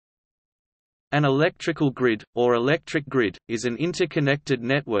An electrical grid, or electric grid, is an interconnected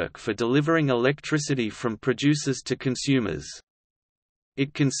network for delivering electricity from producers to consumers.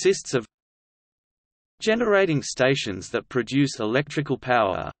 It consists of generating stations that produce electrical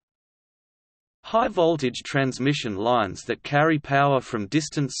power, high-voltage transmission lines that carry power from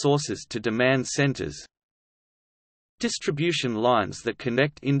distant sources to demand centers, distribution lines that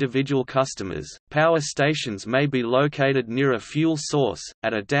connect individual customers. Power stations may be located near a fuel source,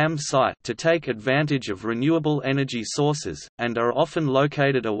 at a dam site to take advantage of renewable energy sources, and are often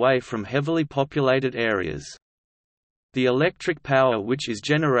located away from heavily populated areas. The electric power which is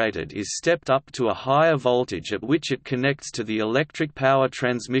generated is stepped up to a higher voltage at which it connects to the electric power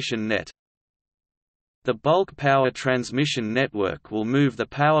transmission net. The bulk power transmission network will move the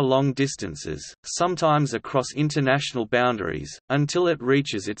power long distances, sometimes across international boundaries, until it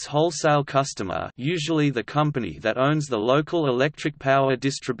reaches its wholesale customer, usually the company that owns the local electric power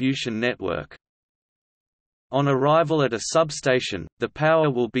distribution network. On arrival at a substation, the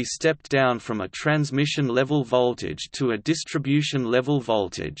power will be stepped down from a transmission level voltage to a distribution level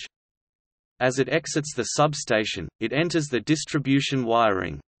voltage. As it exits the substation, it enters the distribution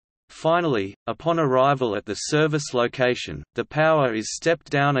wiring. Finally, upon arrival at the service location, the power is stepped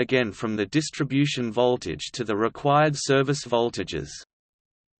down again from the distribution voltage to the required service voltages.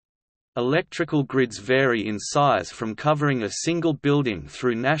 Electrical grids vary in size from covering a single building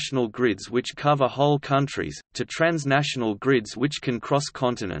through national grids which cover whole countries, to transnational grids which can cross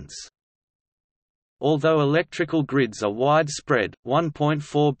continents. Although electrical grids are widespread,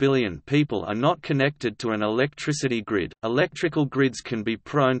 1.4 billion people are not connected to an electricity grid. Electrical grids can be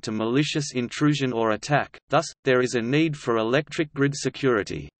prone to malicious intrusion or attack, thus, there is a need for electric grid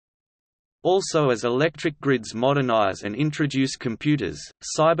security. Also, as electric grids modernize and introduce computers,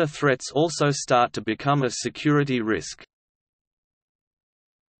 cyber threats also start to become a security risk.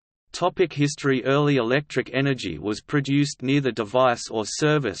 History. Early electric energy was produced near the device or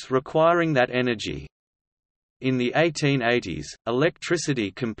service requiring that energy. In the 1880s,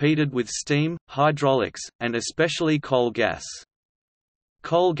 electricity competed with steam, hydraulics, and especially coal gas.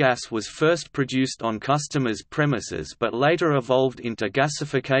 Coal gas was first produced on customers' premises but later evolved into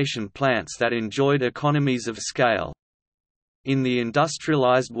gasification plants that enjoyed economies of scale. In the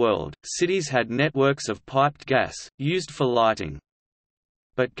industrialized world, cities had networks of piped gas, used for lighting.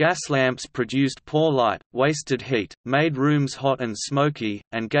 But gas lamps produced poor light, wasted heat, made rooms hot and smoky,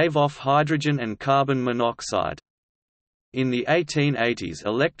 and gave off hydrogen and carbon monoxide. In the 1880s,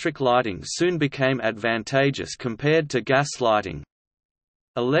 electric lighting soon became advantageous compared to gas lighting.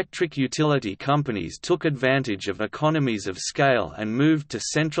 Electric utility companies took advantage of economies of scale and moved to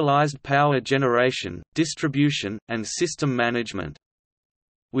centralized power generation, distribution, and system management.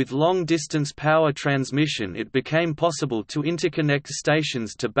 With long-distance power transmission, it became possible to interconnect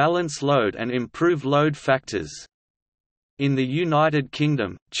stations to balance load and improve load factors. In the United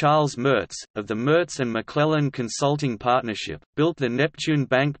Kingdom, Charles Mertz, of the Mertz and McClellan Consulting Partnership, built the Neptune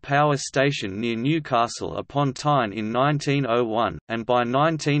Bank Power Station near Newcastle upon Tyne in 1901, and by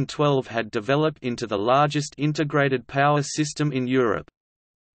 1912 had developed into the largest integrated power system in Europe.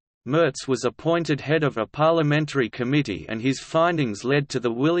 Mertz was appointed head of a parliamentary committee and his findings led to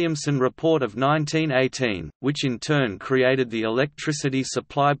the Williamson Report of 1918, which in turn created the Electricity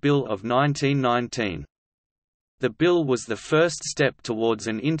Supply Bill of 1919. The bill was the first step towards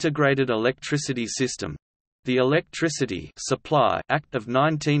an integrated electricity system. The Electricity Supply Act of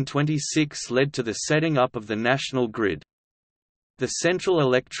 1926 led to the setting up of the national grid. The Central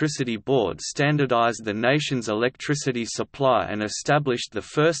Electricity Board standardized the nation's electricity supply and established the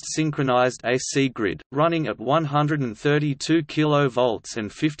first synchronized AC grid, running at 132 kV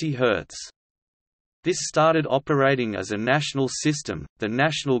and 50 Hz. This started operating as a national system, the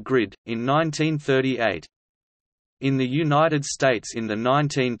national grid, in 1938. In the United States in the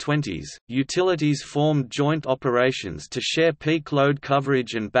 1920s, utilities formed joint operations to share peak load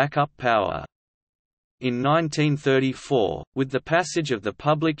coverage and backup power. In 1934, with the passage of the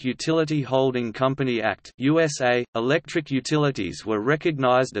Public Utility Holding Company Act (USA), electric utilities were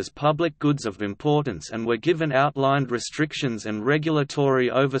recognized as public goods of importance and were given outlined restrictions and regulatory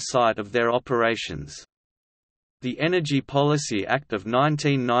oversight of their operations. The Energy Policy Act of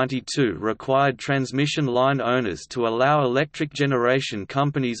 1992 required transmission line owners to allow electric generation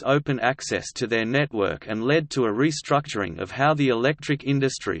companies open access to their network and led to a restructuring of how the electric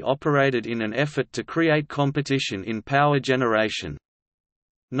industry operated in an effort to create competition in power generation.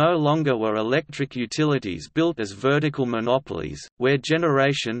 No longer were electric utilities built as vertical monopolies, where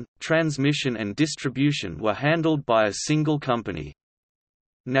generation, transmission and distribution were handled by a single company.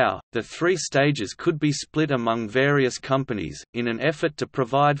 Now, the three stages could be split among various companies, in an effort to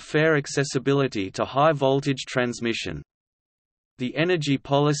provide fair accessibility to high-voltage transmission. The Energy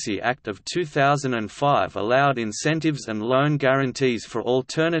Policy Act of 2005 allowed incentives and loan guarantees for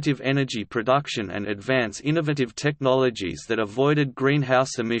alternative energy production and advance innovative technologies that avoided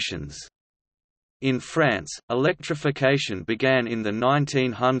greenhouse emissions. In France, electrification began in the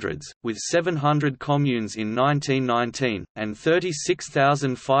 1900s, with 700 communes in 1919, and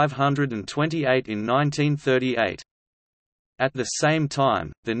 36,528 in 1938. At the same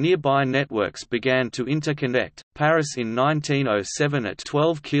time, the nearby networks began to interconnect, Paris in 1907 at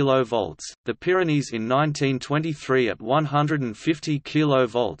 12 kV, the Pyrenees in 1923 at 150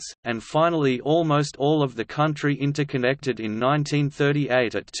 kV, and finally almost all of the country interconnected in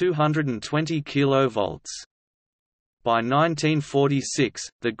 1938 at 220 kV. By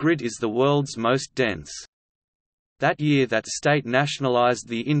 1946, the grid is the world's most dense. That year that state nationalized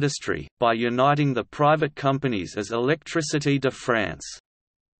the industry, by uniting the private companies as Électricité de France.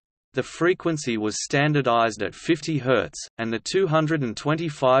 The frequency was standardized at 50 Hz, and the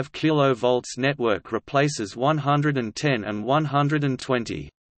 225 kV network replaces 110 and 120.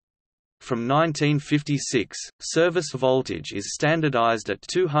 From 1956, service voltage is standardized at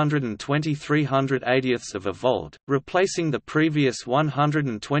 220/380ths of a volt, replacing the previous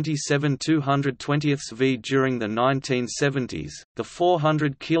 127/220ths V. During the 1970s, the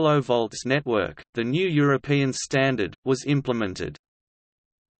 400 kV network, the new European standard, was implemented.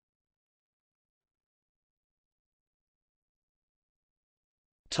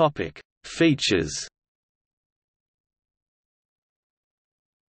 Topic: Features.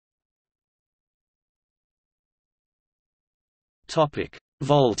 Topic: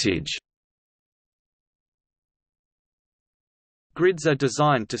 Voltage. Grids are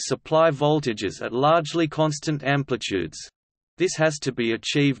designed to supply voltages at largely constant amplitudes. This has to be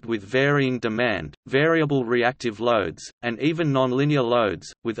achieved with varying demand, variable reactive loads, and even nonlinear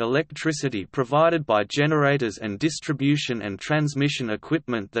loads, with electricity provided by generators and distribution and transmission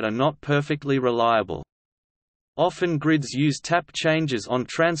equipment that are not perfectly reliable. Often grids use tap changes on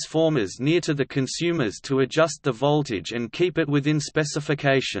transformers near to the consumers to adjust the voltage and keep it within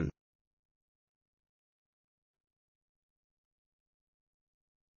specification.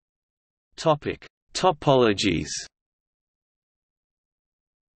 Topologies.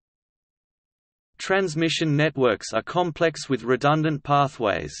 Transmission networks are complex with redundant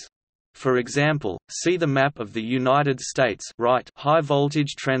pathways. For example, see the map of the United States, right,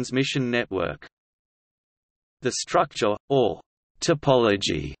 high-voltage transmission network. The structure, or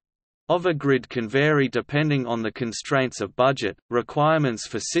topology, of a grid can vary depending on the constraints of budget, requirements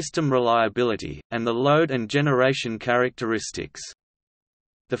for system reliability, and the load and generation characteristics.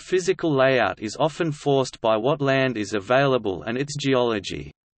 The physical layout is often forced by what land is available and its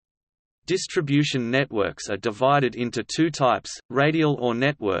geology. Distribution networks are divided into two types, radial or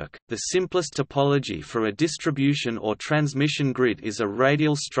network. The simplest topology for a distribution or transmission grid is a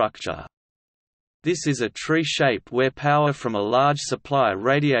radial structure. This is a tree shape where power from a large supply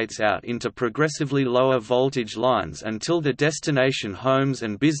radiates out into progressively lower voltage lines until the destination homes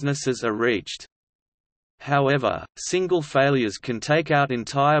and businesses are reached. However, single failures can take out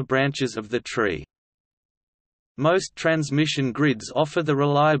entire branches of the tree. Most transmission grids offer the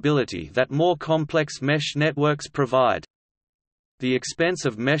reliability that more complex mesh networks provide. The expense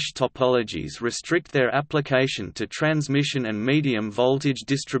of mesh topologies restrict their application to transmission and medium voltage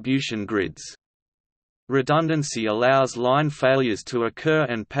distribution grids. Redundancy allows line failures to occur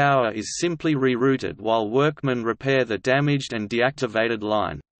and power is simply rerouted while workmen repair the damaged and deactivated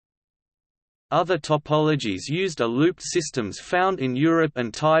line. Other topologies used are looped systems found in Europe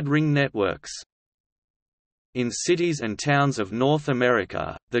and tied ring networks. In cities and towns of North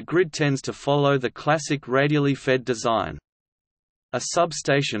America, the grid tends to follow the classic radially fed design. A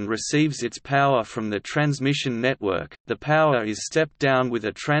substation receives its power from the transmission network, the power is stepped down with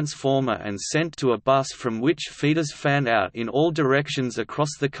a transformer and sent to a bus from which feeders fan out in all directions across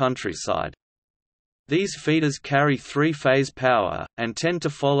the countryside. These feeders carry three-phase power, and tend to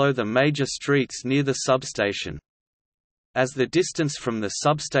follow the major streets near the substation. As the distance from the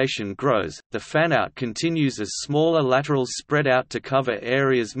substation grows, the fan-out continues as smaller laterals spread out to cover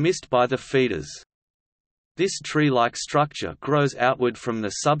areas missed by the feeders. This tree-like structure grows outward from the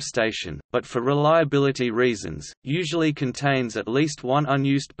substation, but for reliability reasons, usually contains at least one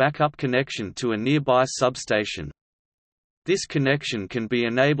unused backup connection to a nearby substation. This connection can be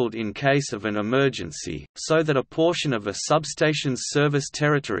enabled in case of an emergency, so that a portion of a substation's service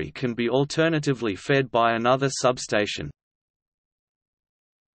territory can be alternatively fed by another substation.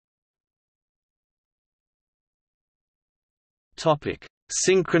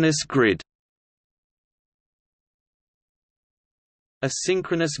 Synchronous grid. A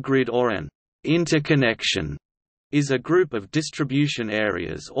synchronous grid or an interconnection is a group of distribution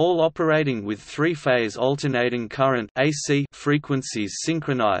areas all operating with three-phase alternating current (AC) frequencies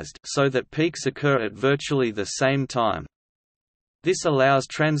synchronized so that peaks occur at virtually the same time. This allows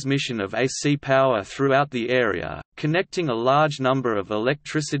transmission of AC power throughout the area, connecting a large number of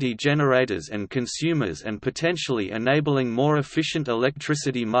electricity generators and consumers and potentially enabling more efficient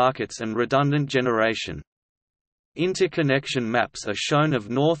electricity markets and redundant generation. Interconnection maps are shown of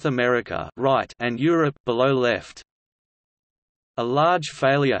North America right and Europe below left. A large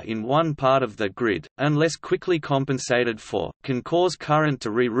failure in one part of the grid, unless quickly compensated for, can cause current to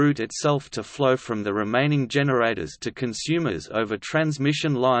reroute itself to flow from the remaining generators to consumers over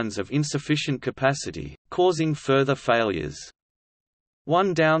transmission lines of insufficient capacity, causing further failures.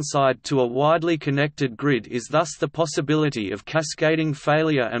 One downside to a widely connected grid is thus the possibility of cascading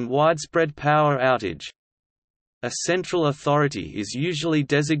failure and widespread power outage. A central authority is usually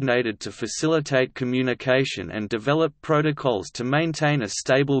designated to facilitate communication and develop protocols to maintain a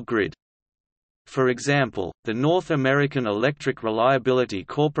stable grid. For example, the North American Electric Reliability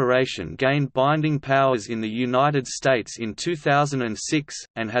Corporation gained binding powers in the United States in 2006,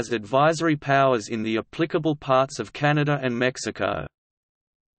 and has advisory powers in the applicable parts of Canada and Mexico.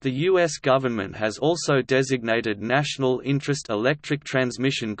 The U.S. government has also designated national interest electric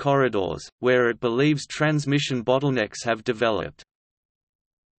transmission corridors, where it believes transmission bottlenecks have developed.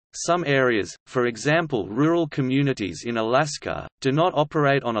 Some areas, for example rural communities in Alaska, do not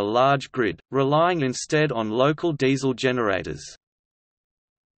operate on a large grid, relying instead on local diesel generators.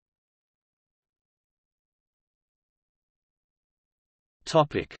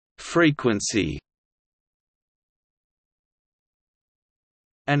 Frequency.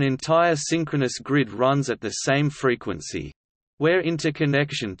 An entire synchronous grid runs at the same frequency. Where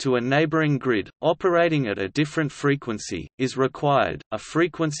interconnection to a neighboring grid, operating at a different frequency, is required, a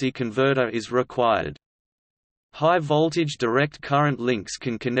frequency converter is required. High-voltage direct current links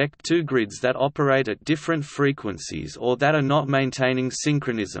can connect two grids that operate at different frequencies or that are not maintaining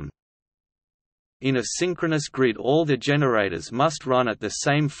synchronism. In a synchronous grid, all the generators must run at the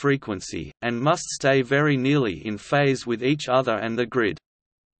same frequency, and must stay very nearly in phase with each other and the grid.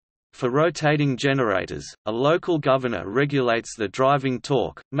 For rotating generators, a local governor regulates the driving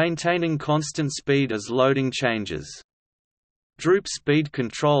torque, maintaining constant speed as loading changes. Droop speed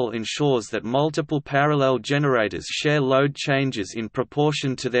control ensures that multiple parallel generators share load changes in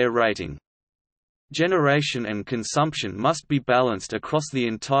proportion to their rating. Generation and consumption must be balanced across the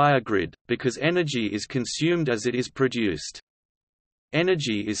entire grid, because energy is consumed as it is produced.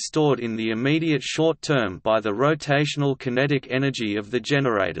 Energy is stored in the immediate short term by the rotational kinetic energy of the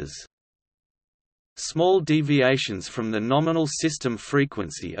generators. Small deviations from the nominal system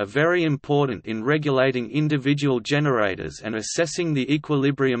frequency are very important in regulating individual generators and assessing the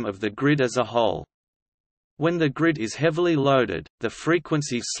equilibrium of the grid as a whole. When the grid is heavily loaded, the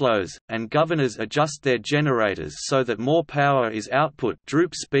frequency slows, and governors adjust their generators so that more power is output.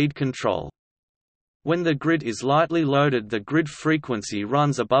 Droop speed control. When the grid is lightly loaded, the grid frequency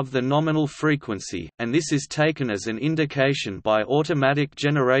runs above the nominal frequency, and this is taken as an indication by automatic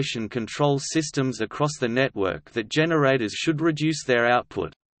generation control systems across the network that generators should reduce their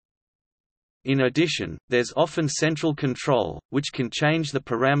output. In addition, there's often central control, which can change the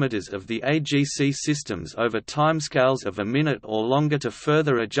parameters of the AGC systems over timescales of a minute or longer to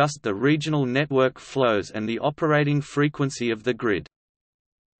further adjust the regional network flows and the operating frequency of the grid.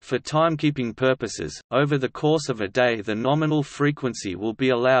 For timekeeping purposes, over the course of a day the nominal frequency will be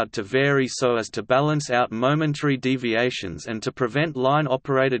allowed to vary so as to balance out momentary deviations and to prevent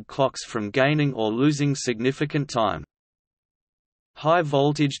line-operated clocks from gaining or losing significant time.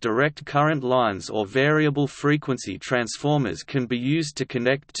 High-voltage direct current lines or variable frequency transformers can be used to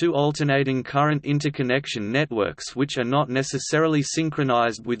connect two alternating current interconnection networks which are not necessarily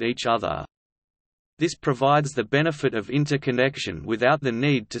synchronized with each other. This provides the benefit of interconnection without the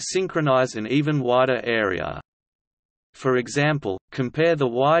need to synchronize an even wider area. For example, compare the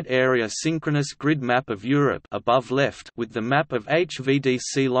wide area synchronous grid map of Europe above left with the map of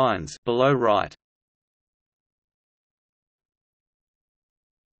HVDC lines below right.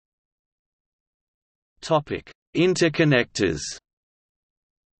 Topic: Interconnectors.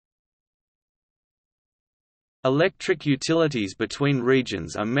 Electric utilities between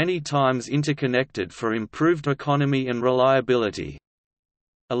regions are many times interconnected for improved economy and reliability.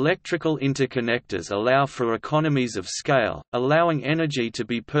 Electrical interconnectors allow for economies of scale, allowing energy to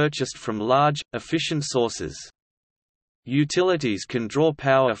be purchased from large, efficient sources. Utilities can draw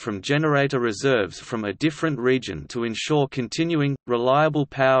power from generator reserves from a different region to ensure continuing, reliable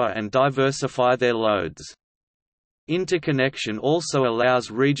power and diversify their loads. Interconnection also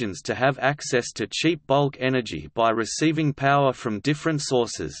allows regions to have access to cheap bulk energy by receiving power from different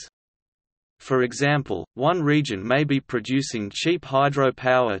sources. For example, one region may be producing cheap hydro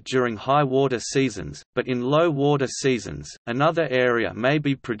power during high water seasons, but in low water seasons, another area may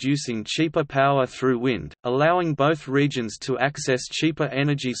be producing cheaper power through wind, allowing both regions to access cheaper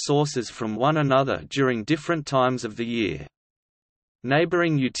energy sources from one another during different times of the year.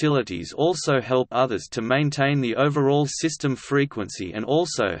 Neighboring utilities also help others to maintain the overall system frequency and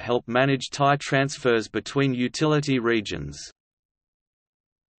also help manage tie transfers between utility regions.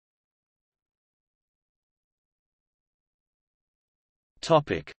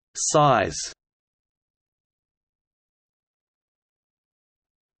 Size.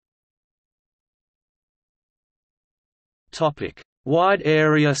 Wide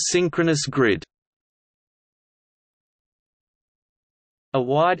area synchronous grid. A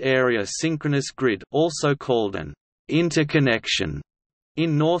wide area synchronous grid, also called an interconnection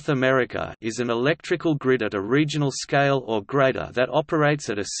in North America, is an electrical grid at a regional scale or greater that operates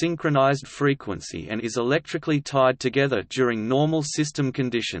at a synchronized frequency and is electrically tied together during normal system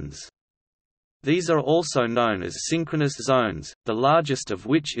conditions. These are also known as synchronous zones, the largest of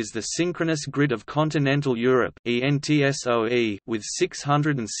which is the Synchronous Grid of Continental Europe (ENTSOE) with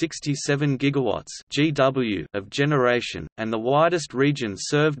 667 gigawatts (GW) of generation, and the widest region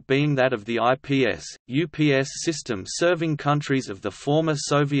served being that of the IPS/UPS system serving countries of the former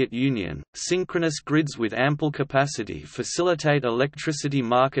Soviet Union. Synchronous grids with ample capacity facilitate electricity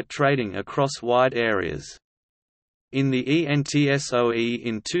market trading across wide areas. In the ENTSOE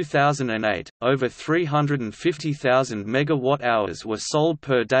in 2008, over 350,000 megawatt-hours were sold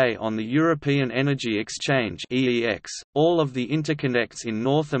per day on the European Energy Exchange (EEX). All of the interconnects in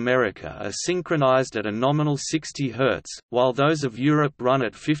North America are synchronized at a nominal 60 Hz, while those of Europe run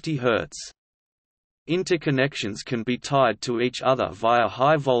at 50 Hz. Interconnections can be tied to each other via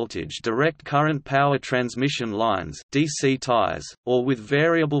high-voltage direct current power transmission lines (DC ties), or with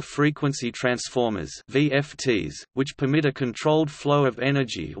variable frequency transformers (VFTs), which permit a controlled flow of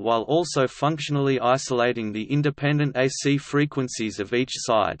energy while also functionally isolating the independent AC frequencies of each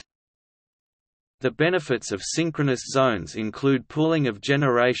side. The benefits of synchronous zones include pooling of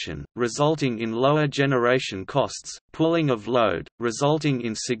generation, resulting in lower generation costs, pooling of load, resulting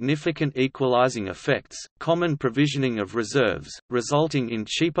in significant equalizing effects, common provisioning of reserves, resulting in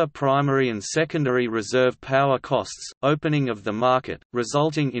cheaper primary and secondary reserve power costs, opening of the market,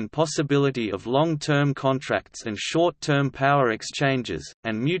 resulting in possibility of long-term contracts and short-term power exchanges,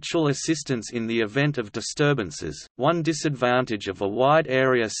 and mutual assistance in the event of disturbances. One disadvantage of a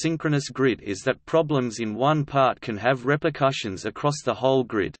wide-area synchronous grid is that problems in one part can have repercussions across the whole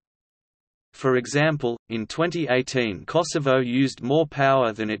grid. For example, in 2018 Kosovo used more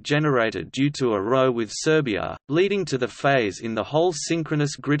power than it generated due to a row with Serbia, leading to the phase in the whole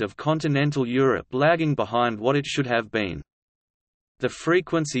synchronous grid of continental Europe lagging behind what it should have been. The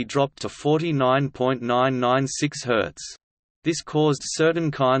frequency dropped to 49.996 Hz. This caused certain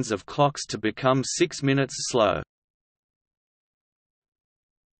kinds of clocks to become 6 minutes slow.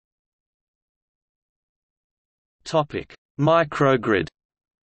 Microgrid.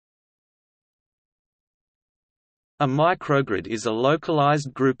 A microgrid is a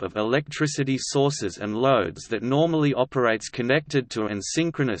localized group of electricity sources and loads that normally operates connected to and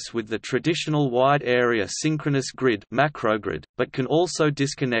synchronous with the traditional wide-area synchronous grid macrogrid, but can also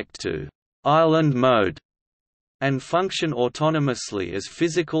disconnect to island mode and function autonomously as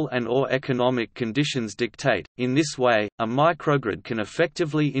physical and/or economic conditions dictate. In this way, a microgrid can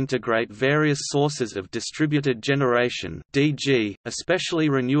effectively integrate various sources of distributed generation (DG), especially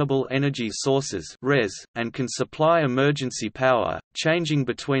renewable energy sources (RES), and can supply emergency power, changing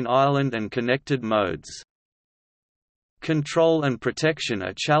between island and connected modes. Control and protection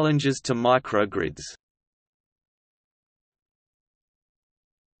are challenges to microgrids.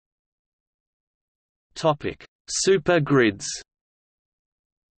 Topic: Supergrids.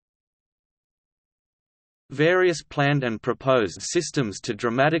 Various planned and proposed systems to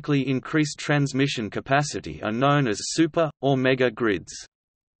dramatically increase transmission capacity are known as super, or mega grids.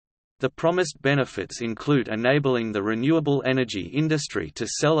 The promised benefits include enabling the renewable energy industry to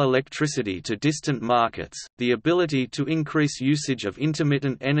sell electricity to distant markets, the ability to increase usage of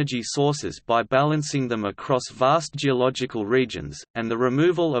intermittent energy sources by balancing them across vast geological regions, and the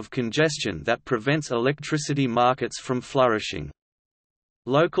removal of congestion that prevents electricity markets from flourishing.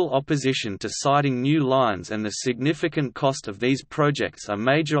 Local opposition to siting new lines and the significant cost of these projects are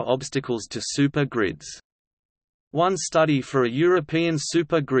major obstacles to super grids. One study for a European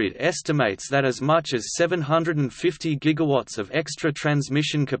supergrid estimates that as much as 750 gigawatts of extra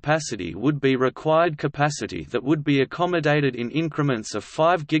transmission capacity would be required capacity that would be accommodated in increments of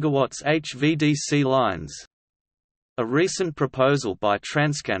 5 gigawatts HVDC lines. A recent proposal by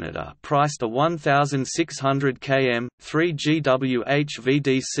TransCanada priced a 1,600 km, 3 GW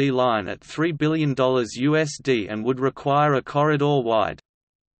HVDC line at $3 billion USD and would require a corridor-wide.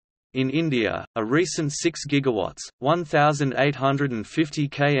 In India, a recent 6 GW, 1,850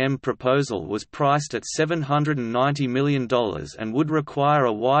 km proposal was priced at $790 million and would require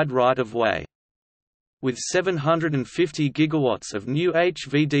a wide right-of-way. With 750 gigawatts of new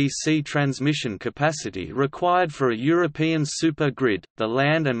HVDC transmission capacity required for a European supergrid, the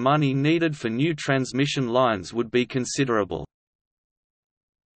land and money needed for new transmission lines would be considerable.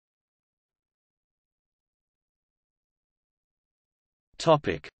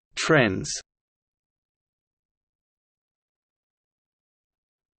 Trends.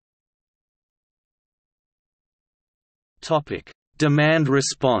 Demand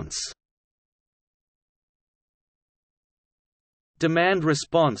response. Demand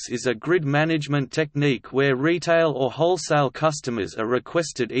response is a grid management technique where retail or wholesale customers are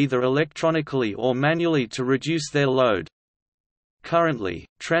requested either electronically or manually to reduce their load. Currently,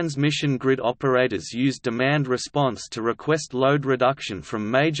 transmission grid operators use demand response to request load reduction from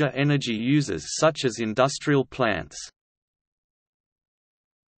major energy users such as industrial plants.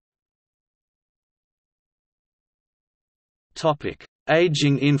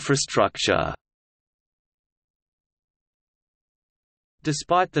 Aging infrastructure.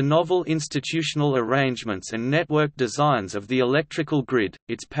 Despite the novel institutional arrangements and network designs of the electrical grid,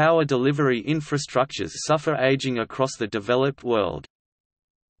 its power delivery infrastructures suffer aging across the developed world.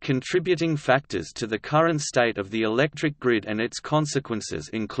 Contributing factors to the current state of the electric grid and its consequences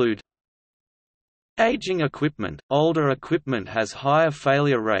include aging equipment. Older equipment has higher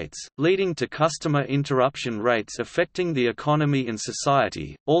failure rates, leading to customer interruption rates affecting the economy and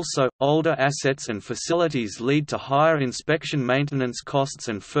society. Also, older assets and facilities lead to higher inspection maintenance costs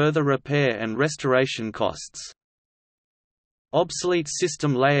and further repair and restoration costs. Obsolete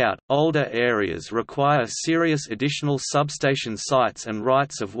system layout. Older areas require serious additional substation sites and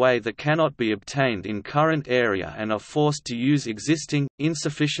rights of way that cannot be obtained in current area and are forced to use existing,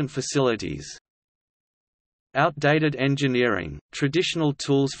 insufficient facilities. Outdated engineering. Traditional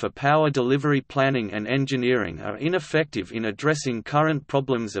tools for power delivery planning and engineering are ineffective in addressing current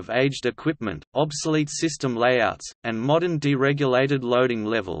problems of aged equipment, obsolete system layouts, and modern deregulated loading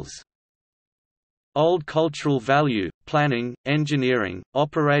levels. Old cultural value. Planning, engineering,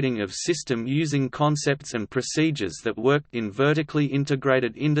 operating of system using concepts and procedures that worked in vertically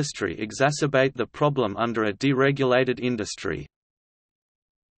integrated industry exacerbate the problem under a deregulated industry.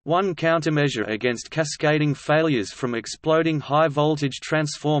 One countermeasure against cascading failures from exploding high-voltage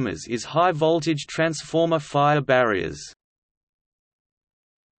transformers is high-voltage transformer fire barriers.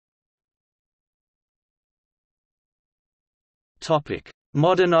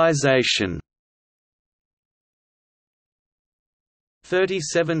 Modernization.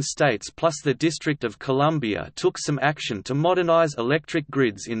 37 states plus the District of Columbia took some action to modernize electric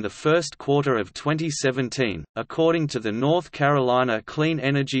grids in the first quarter of 2017, according to the North Carolina Clean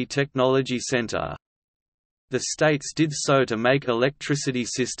Energy Technology Center. The states did so to make electricity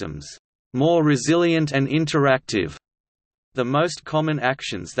systems more resilient and interactive. The most common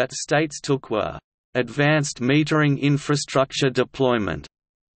actions that states took were advanced metering infrastructure deployment.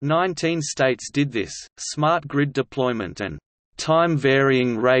 19 states did this, smart grid deployment and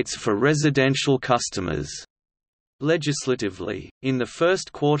time-varying rates for residential customers. Legislatively, in the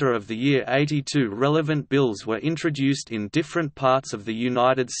first quarter of the year 82 relevant bills were introduced in different parts of the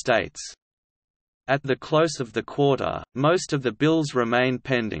United States. At the close of the quarter, most of the bills remain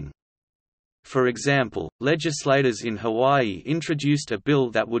pending. For example, legislators in Hawaii introduced a bill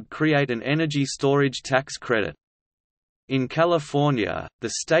that would create an energy storage tax credit. In California,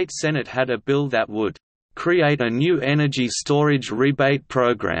 the state Senate had a bill that would create a new energy storage rebate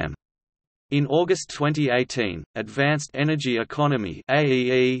program. In August 2018, Advanced Energy Economy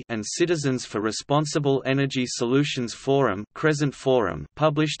 (AEE) and Citizens for Responsible Energy Solutions Forum (Crescent Forum)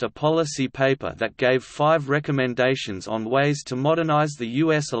 published a policy paper that gave 5 recommendations on ways to modernize the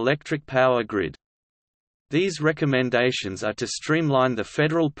U.S. electric power grid. These recommendations are to streamline the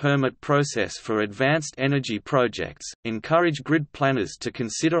federal permit process for advanced energy projects, encourage grid planners to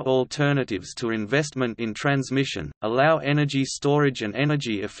consider alternatives to investment in transmission, allow energy storage and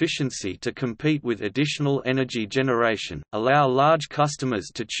energy efficiency to compete with additional energy generation, allow large customers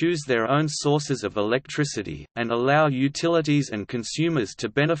to choose their own sources of electricity, and allow utilities and consumers to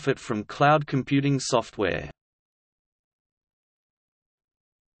benefit from cloud computing software.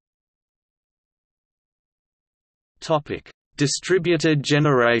 Distributed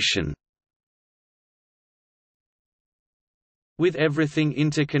generation. With everything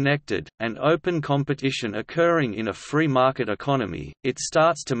interconnected, and open competition occurring in a free market economy, it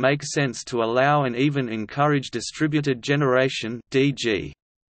starts to make sense to allow and even encourage distributed generation (DG).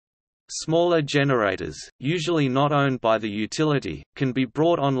 Smaller generators, usually not owned by the utility, can be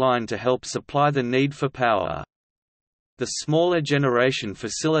brought online to help supply the need for power. The smaller generation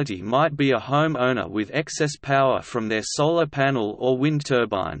facility might be a home owner with excess power from their solar panel or wind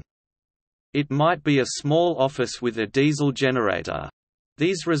turbine. It might be a small office with a diesel generator.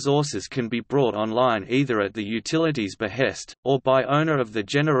 These resources can be brought online either at the utility's behest, or by owner of the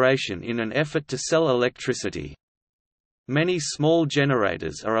generation in an effort to sell electricity. Many small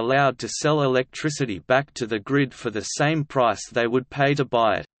generators are allowed to sell electricity back to the grid for the same price they would pay to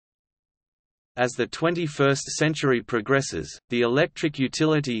buy it. As the 21st century progresses, the electric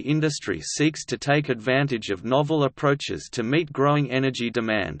utility industry seeks to take advantage of novel approaches to meet growing energy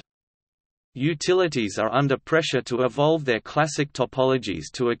demand. Utilities are under pressure to evolve their classic topologies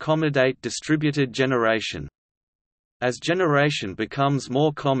to accommodate distributed generation. As generation becomes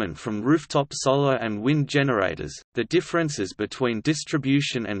more common from rooftop solar and wind generators, the differences between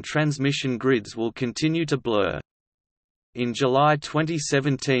distribution and transmission grids will continue to blur. In July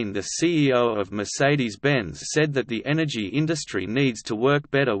 2017, the CEO of Mercedes-Benz said that the energy industry needs to work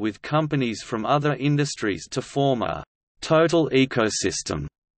better with companies from other industries to form a total ecosystem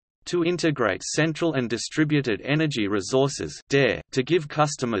to integrate central and distributed energy resources to give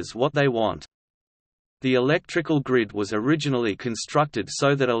customers what they want. The electrical grid was originally constructed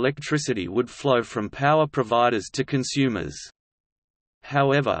so that electricity would flow from power providers to consumers.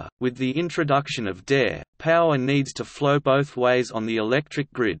 However, with the introduction of DARE, power needs to flow both ways on the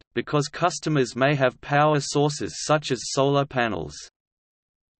electric grid, because customers may have power sources such as solar panels.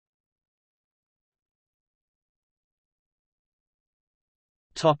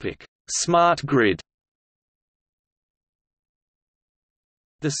 Smart grid.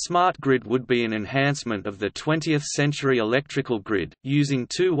 The smart grid would be an enhancement of the 20th-century electrical grid, using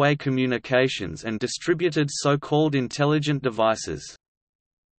two-way communications and distributed so-called intelligent devices.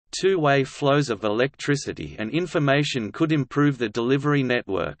 Two-way flows of electricity and information could improve the delivery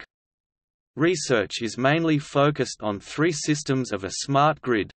network. Research is mainly focused on three systems of a smart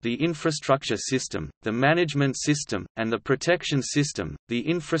grid: the infrastructure system, the management system, and the protection system. The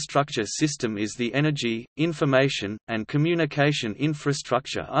infrastructure system is the energy, information, and communication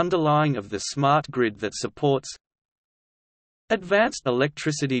infrastructure underlying of the smart grid that supports advanced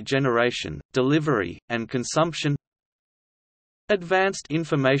electricity generation, delivery, and consumption, advanced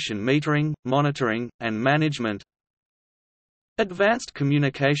information metering, monitoring, and management, advanced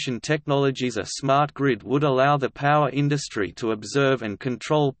communication technologies. A smart grid would allow the power industry to observe and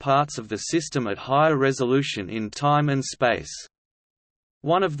control parts of the system at higher resolution in time and space.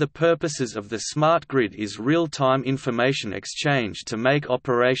 One of the purposes of the smart grid is real-time information exchange to make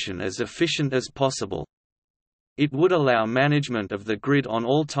operation as efficient as possible. It would allow management of the grid on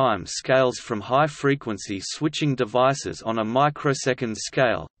all time scales, from high-frequency switching devices on a microsecond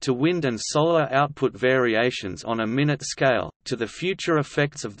scale, to wind and solar output variations on a minute scale, to the future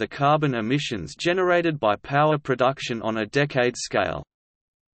effects of the carbon emissions generated by power production on a decade scale.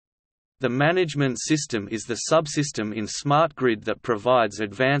 The management system is the subsystem in smart grid that provides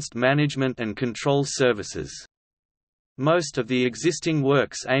advanced management and control services. Most of the existing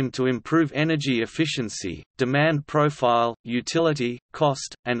works aim to improve energy efficiency, demand profile, utility,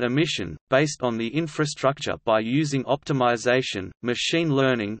 cost, and emission, based on the infrastructure by using optimization, machine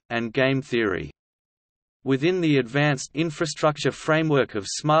learning, and game theory. Within the advanced infrastructure framework of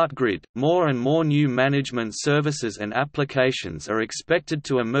smart grid, more and more new management services and applications are expected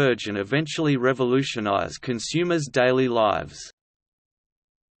to emerge and eventually revolutionize consumers' daily lives.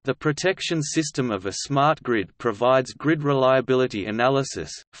 The protection system of a smart grid provides grid reliability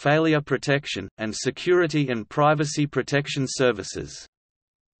analysis, failure protection, and security and privacy protection services.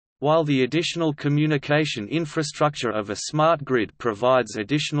 While the additional communication infrastructure of a smart grid provides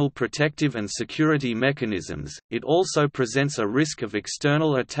additional protective and security mechanisms, it also presents a risk of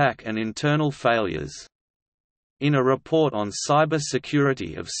external attack and internal failures. In a report on cyber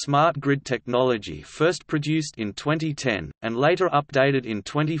security of smart grid technology first produced in 2010, and later updated in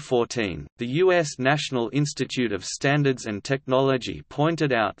 2014, the U.S. National Institute of Standards and Technology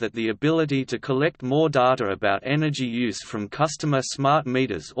pointed out that the ability to collect more data about energy use from customer smart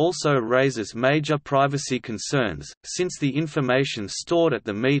meters also raises major privacy concerns, since the information stored at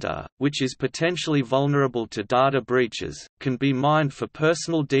the meter, which is potentially vulnerable to data breaches, can be mined for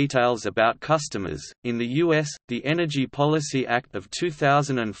personal details about customers. In the U.S., the Energy Policy Act of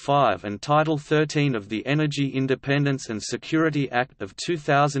 2005 and Title 13 of the Energy Independence and Security Act of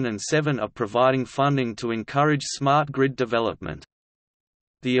 2007 are providing funding to encourage smart grid development.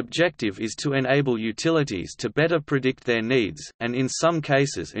 The objective is to enable utilities to better predict their needs, and in some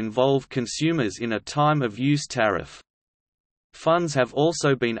cases involve consumers in a time-of-use tariff. Funds have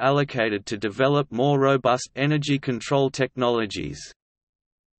also been allocated to develop more robust energy control technologies.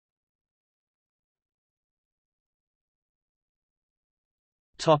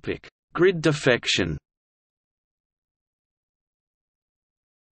 Grid defection.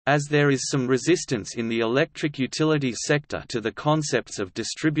 As there is some resistance in the electric utility sector to the concepts of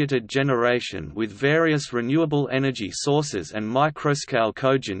distributed generation with various renewable energy sources and microscale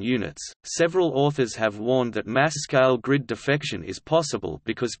cogen units, several authors have warned that mass-scale grid defection is possible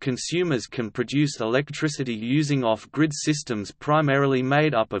because consumers can produce electricity using off-grid systems primarily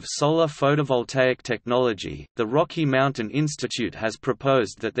made up of solar photovoltaic technology. The Rocky Mountain Institute has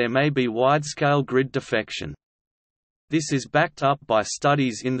proposed that there may be wide-scale grid defection. This is backed up by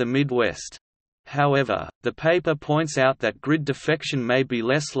studies in the Midwest. However, the paper points out that grid defection may be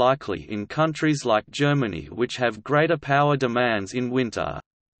less likely in countries like Germany, which have greater power demands in winter.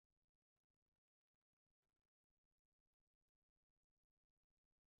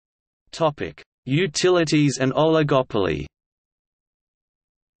 Utilities and oligopoly.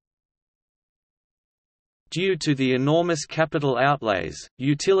 Due to the enormous capital outlays,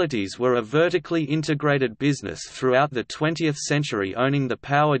 utilities were a vertically integrated business throughout the 20th century, owning the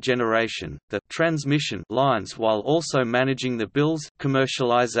power generation, the transmission lines while also managing the bills.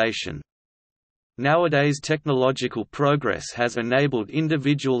 Commercialization. Nowadays, technological progress has enabled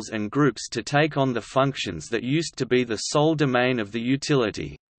individuals and groups to take on the functions that used to be the sole domain of the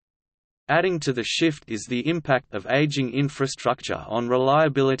utility. Adding to the shift is the impact of aging infrastructure on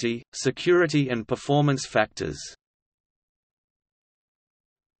reliability, security and performance factors.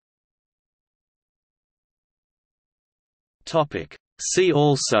 See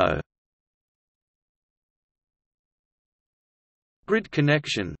also: Grid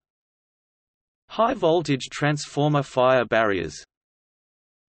connection, High voltage transformer fire barriers,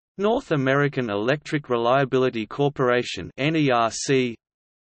 North American Electric Reliability Corporation (NERC),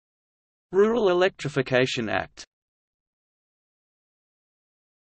 Rural Electrification Act.